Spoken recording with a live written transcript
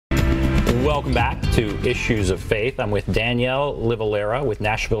welcome back to Issues of Faith. I'm with Danielle Livellara with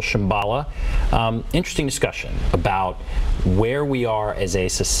Nashville Shambhala. Interesting discussion about where we are as a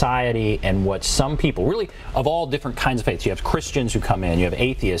society and what some people, really of all different kinds of faiths, you have Christians who come in, you have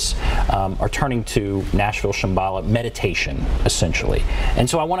atheists, are turning to Nashville Shambhala meditation, essentially. And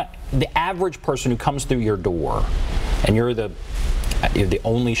so I want to, the average person who comes through your door, and you're the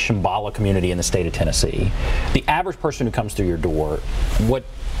only Shambhala community in the state of Tennessee, the average person who comes through your door,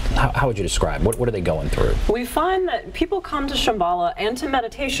 how would you describe? What are they going through? We find that people come to Shambhala and to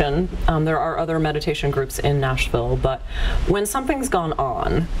meditation. There are other meditation groups in Nashville, but when something's gone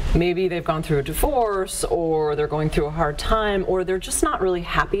on, maybe they've gone through a divorce, or they're going through a hard time, or they're just not really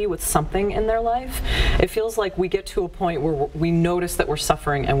happy with something in their life, it feels like we get to a point where we notice that we're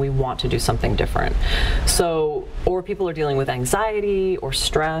suffering and we want to do something different. So, or people are dealing with anxiety or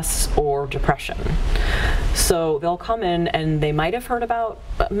stress or depression. So they'll come in and they might have heard about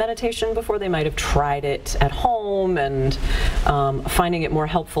meditation before, they might have tried it at home, and finding it more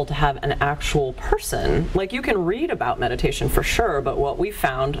helpful to have an actual person. Like, you can read about meditation for sure, but what we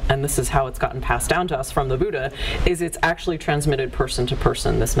found, and this is how it's gotten passed down to us from the Buddha, is it's actually transmitted person to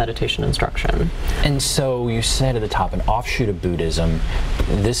person, this meditation instruction. And so you said at the top, an offshoot of Buddhism.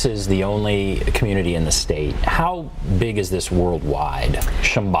 This is the only community in the state. How big is this worldwide?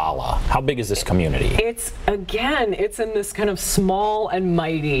 Shambhala, how big is this community? It's in this kind of small and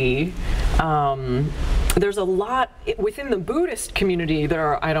mighty. There's a lot within the Buddhist community. There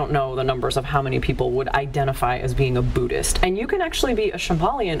are, I don't know the numbers of how many people would identify as being a Buddhist, and you can actually be a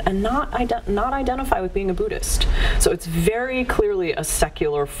Shambhalian and not identify with being a Buddhist. So it's very clearly a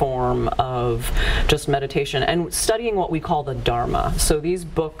secular form of just meditation and studying what we call the Dharma. So these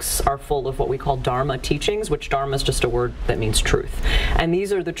books are full of what we call Dharma teachings, which Dharma is just a word that means truth. And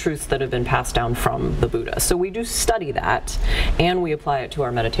these are the truths that have been passed down from the Buddha. So we do study that, and we apply it to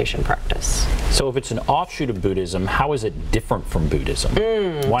our meditation practice. So if it's an offshoot of Buddhism, how is it different from Buddhism?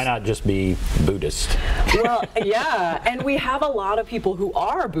 Why not just be Buddhist? Well, yeah, and we have a lot of people who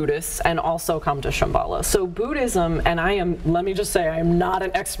are Buddhists and also come to Shambhala. So Buddhism, and let me just say, I am not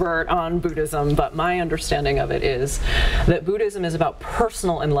an expert on Buddhism, but my understanding of it is that Buddhism is about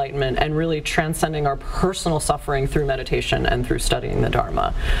personal enlightenment and really transcending our personal suffering through meditation and through studying the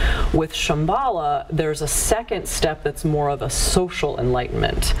Dharma. With Shambhala, there's a second step that's more of a social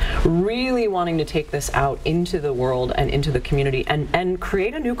enlightenment, really wanting to take this out into the world and into the community and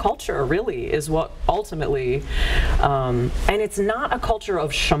create a new culture, really, is what ultimately, and it's not a culture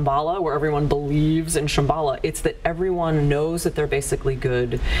of Shambhala where everyone believes in Shambhala. It's that everyone knows that they're basically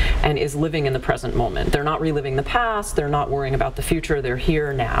good and is living in the present moment. They're not reliving the past, they're not worrying about the future, they're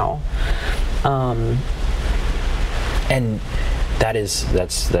here now. And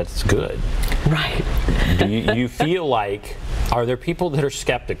that's good. Right. Do you feel like, are there people that are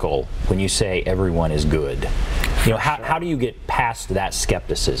skeptical when you say everyone is good? You know, how do you get past that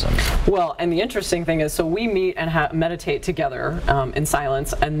skepticism? Well, and the interesting thing is, so we meet and meditate together in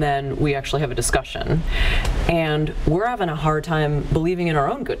silence, and then we actually have a discussion. And we're having a hard time believing in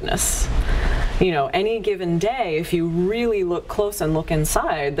our own goodness. You know, any given day, if you really look close and look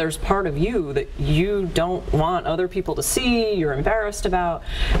inside, there's part of you that you don't want other people to see, you're embarrassed about.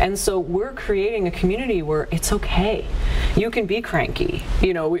 And so we're creating a community where it's okay. You can be cranky.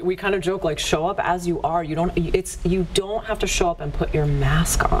 You know, we kind of joke, like, show up as you are. You don't have to show up and put your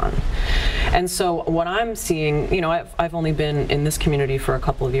mask on. And so what I'm seeing, you know, I've only been in this community for a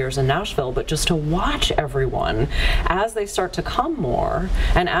couple of years in Nashville, but just to watch everyone as they start to come more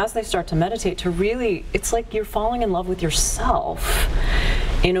and as they start to meditate, to really, it's like you're falling in love with yourself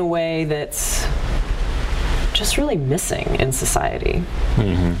in a way that's just really missing in society.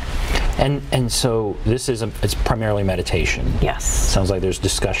 And so this it's primarily meditation. Yes. Sounds like there's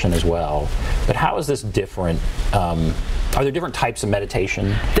discussion as well. But how is this different? Are there different types of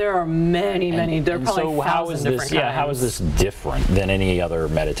meditation? There are many. There are probably so how is different this? kinds. Yeah, how is this different than any other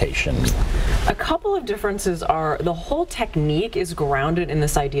meditation? A couple of differences are, the whole technique is grounded in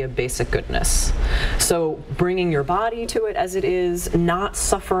this idea of basic goodness. So bringing your body to it as it is, not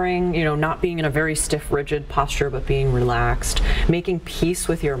suffering, you know, not being in a very stiff, rigid posture, but being relaxed, making peace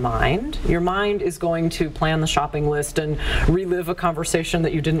with your mind. Your mind is going to plan the shopping list and relive a conversation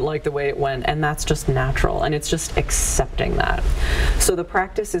that you didn't like the way it went, and that's just natural, and it's just accepting that. So the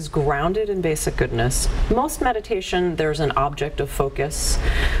practice is grounded in basic goodness. Most meditation, there's an object of focus.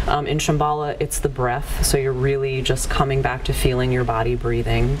 In Shambhala, it's the breath, so you're really just coming back to feeling your body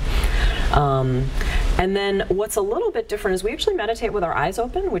breathing. And then what's a little bit different is we actually meditate with our eyes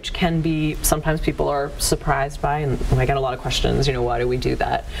open, which can be, sometimes people are surprised by, and I get a lot of questions, you know, why do we do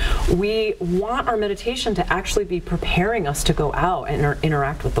that? We want our meditation to actually be preparing us to go out and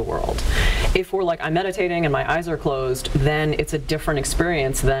interact with the world. if we're like, I'm meditating and my eyes are closed, then it's a different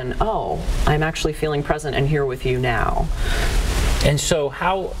experience than, oh, I'm actually feeling present and here with you now. And so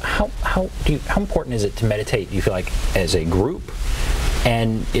how important is it to meditate, you feel like, as a group?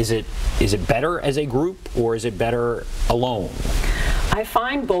 And is it better as a group, or is it better alone? I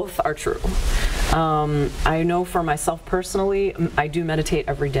find both are true. I know for myself personally, I do meditate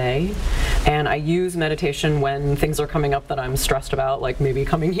every day, and I use meditation when things are coming up that I'm stressed about, like maybe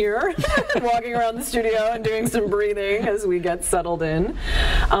coming here and walking around the studio and doing some breathing as we get settled in.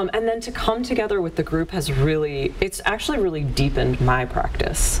 And then to come together with the group it's actually really deepened my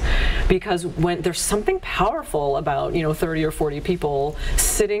practice, because when there's something powerful about, 30 or 40 people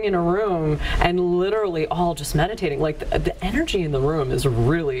sitting in a room and literally all just meditating, like the energy in the room is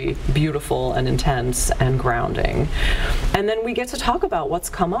really beautiful and intense and grounding. And then we get to talk about what's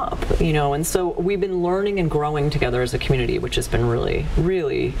come up, and so we've been learning and growing together as a community, which has been really,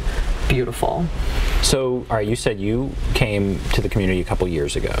 really beautiful. So, all right, you said you came to the community a couple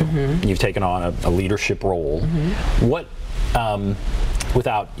years ago. Mm-hmm. You've taken on a leadership role. Mm-hmm. What,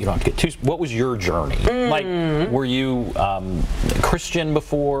 without, you don't have to get too, what was your journey? Like, were you Christian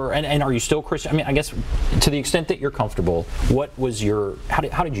before, and are you still Christian? I mean, I guess to the extent that you're comfortable, what was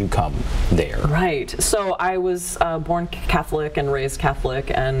how did you come there? Right, so I was born Catholic and raised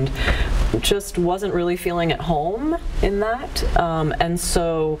Catholic, and just wasn't really feeling at home in that. And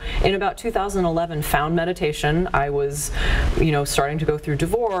so in about 2011, found meditation. I was, starting to go through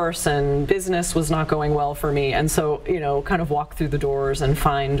divorce, and business was not going well for me. And so, kind of walk through the doors and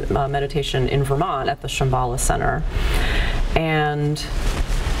find meditation in Vermont at the Shambhala Center. And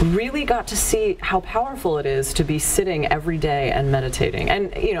really got to see how powerful it is to be sitting every day and meditating.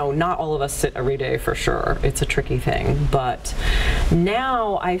 And not all of us sit every day, for sure. It's a tricky thing. But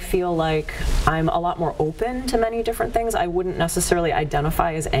now I feel like I'm a lot more open to many different things. I wouldn't necessarily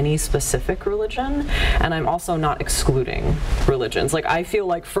identify as any specific religion, and I'm also not excluding religions. Like, I feel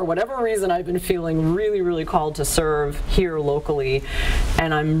like for whatever reason I've been feeling really, really called to serve here locally,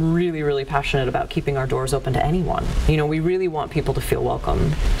 and I'm really, really passionate about keeping our doors open to anyone. We really want people to feel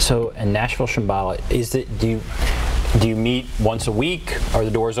welcome. So, in Nashville Shambhala, do you meet once a week? Are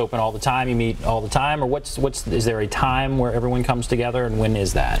the doors open all the time? You meet all the time, or is there a time where everyone comes together, and when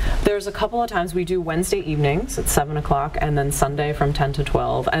is that? There's a couple of times. We do Wednesday evenings at 7 o'clock, and then Sunday from 10 to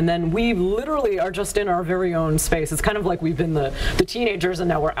 12. And then we literally are just in our very own space. It's kind of like we've been the teenagers, and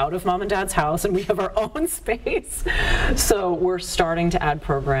now we're out of mom and dad's house, and we have our own space. So we're starting to add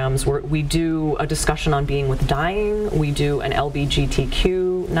programs. We do a discussion on being with dying. We do an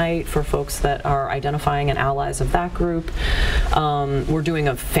LGBTQ night for folks that are identifying and allies of that group. We're doing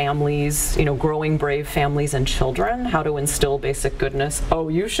a families, growing brave families and children, how to instill basic goodness. Oh,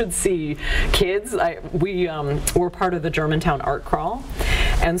 you should see kids. We're part of the Germantown Art Crawl.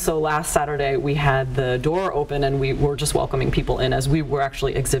 And so last Saturday we had the door open, and we were just welcoming people in as we were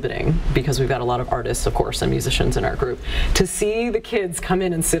actually exhibiting, because we've got a lot of artists, of course, and musicians in our group. To see the kids come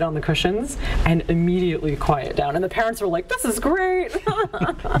in and sit on the cushions and immediately quiet down. And the parents were like, this is great.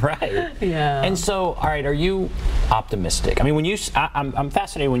 Right. Yeah. And so, all right, are you optimistic? I mean, I'm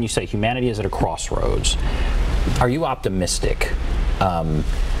fascinated when you say humanity is at a crossroads. Are you optimistic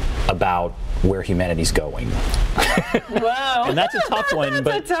about where humanity's going? Wow. And that's a tough one.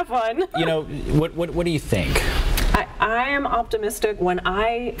 That's a tough one. What do you think? I am optimistic when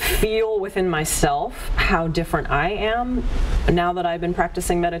I feel within myself how different I am now that I've been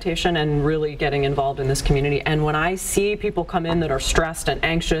practicing meditation and really getting involved in this community. And when I see people come in that are stressed and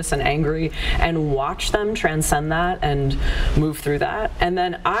anxious and angry, and watch them transcend that and move through that. And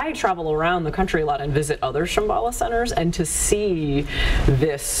then I travel around the country a lot and visit other Shambhala centers, and to see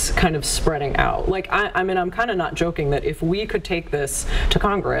this kind of spreading out. Like, I mean, I'm kind of not joking that if we could take this to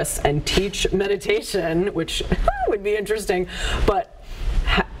Congress and teach meditation, which would be interesting, but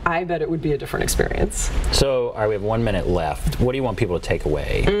I bet it would be a different experience. So, all right, we have 1 minute left. What do you want people to take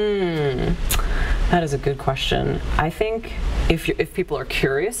away? That is a good question. I think if people are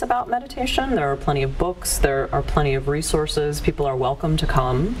curious about meditation, there are plenty of books, there are plenty of resources. People are welcome to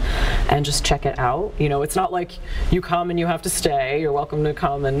come and just check it out. It's not like you come and you have to stay. You're welcome to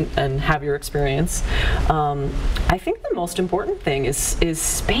come and have your experience. I think the most important thing is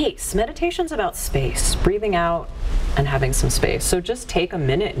space. Meditation's about space, breathing out and having some space. So just take a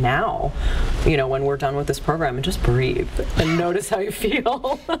minute now, when we're done with this program, and just breathe and notice how you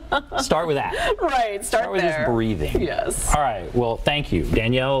feel. Start with that. Right, start with there. just breathing. Yes. All right, well, thank you.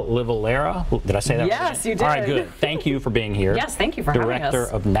 Danielle Livellara, did I say that right? Yes, you did. All right, good. Thank you for being here. Yes, thank you for having us.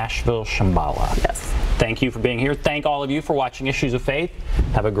 Director of Nashville Shambhala. Yes. Thank you for being here. Thank all of you for watching Issues of Faith.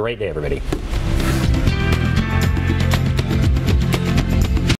 Have a great day, everybody.